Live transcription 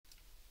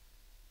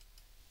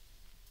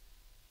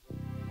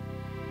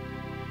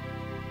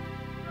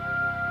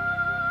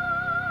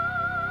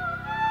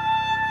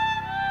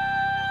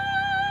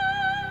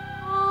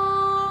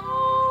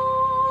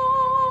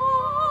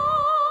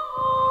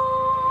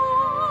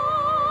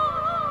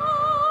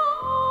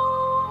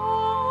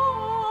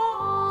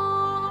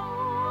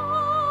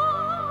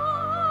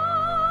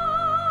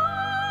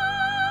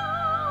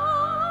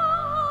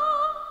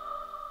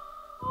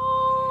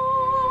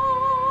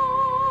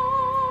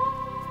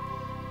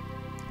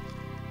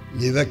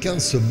Les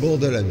vacances au bord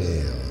de la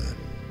mer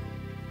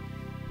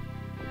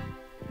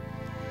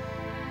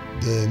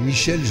de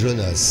Michel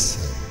Jonasz.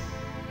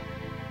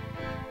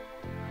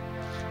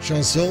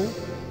 Chansons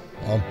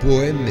en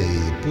poèmes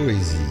et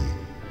poésie.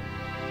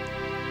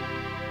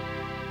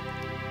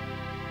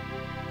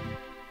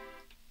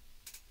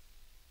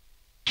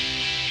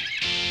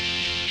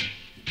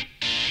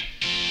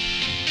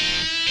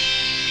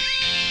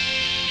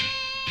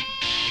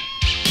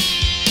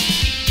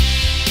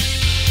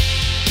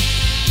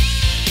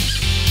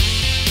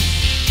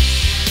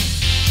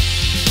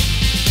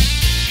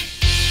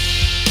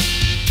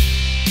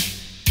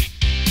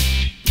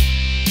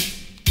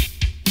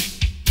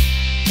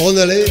 On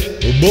allait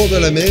au bord de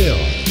la mer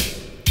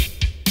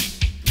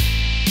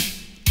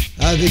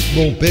avec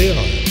mon père,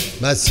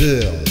 ma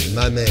sœur,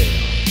 ma mère.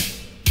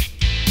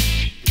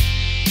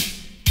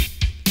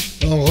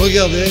 On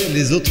regardait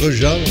les autres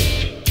gens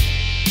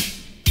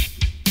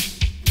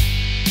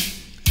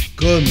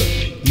comme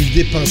ils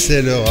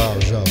dépensaient leur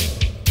argent.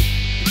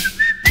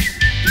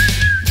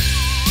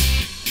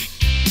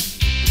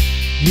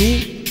 Nous,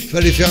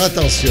 fallait faire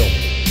attention.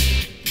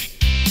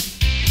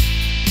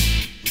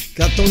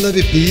 Quand on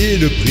avait payé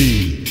le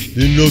prix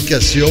d'une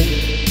location,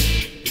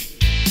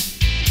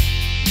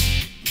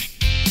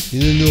 il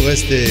ne nous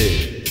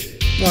restait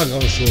pas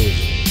grand-chose.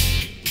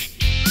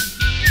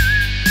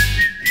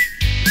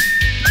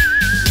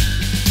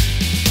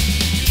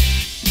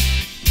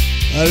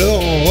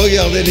 Alors on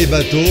regardait les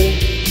bateaux,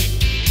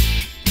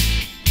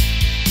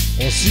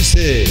 on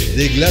suçait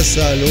des glaces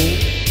à l'eau,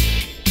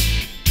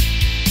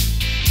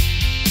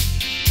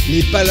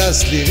 les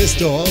palaces, les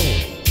restaurants,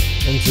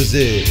 on ne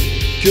faisait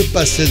que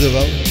passer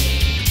devant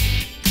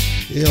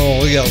et on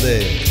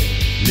regardait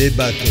les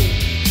bateaux.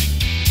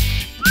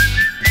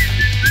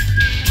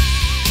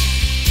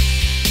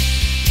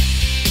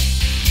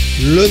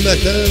 Le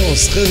matin, on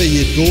se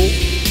réveillait tôt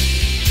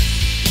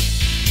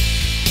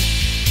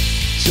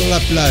sur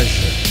la plage.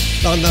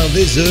 Pendant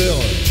des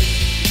heures,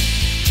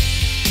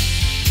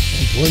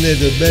 on prenait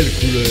de belles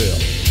couleurs.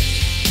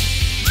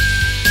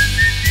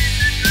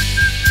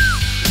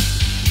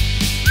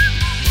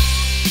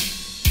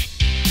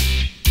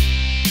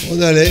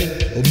 On allait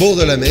au bord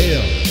de la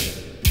mer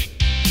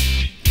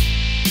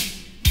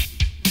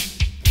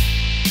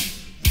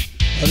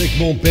avec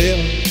mon père,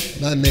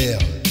 ma mère,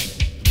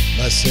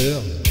 ma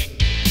sœur.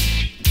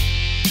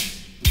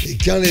 Et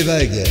quand les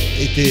vagues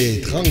étaient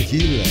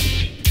tranquilles,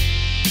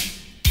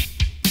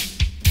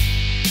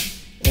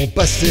 on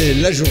passait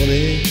la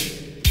journée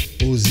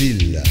aux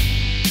îles.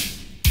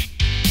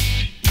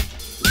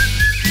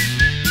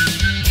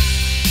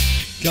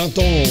 Quand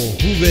on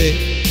pouvait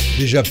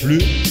déjà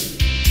plus,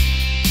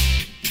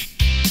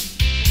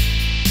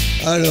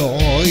 alors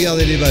on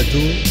regardait les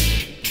bateaux,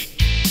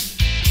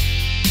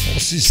 on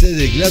suçait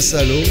des glaces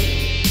à l'eau,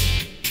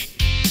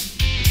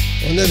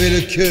 on avait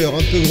le cœur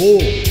un peu gros,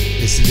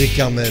 et c'était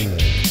quand même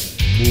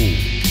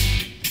beau.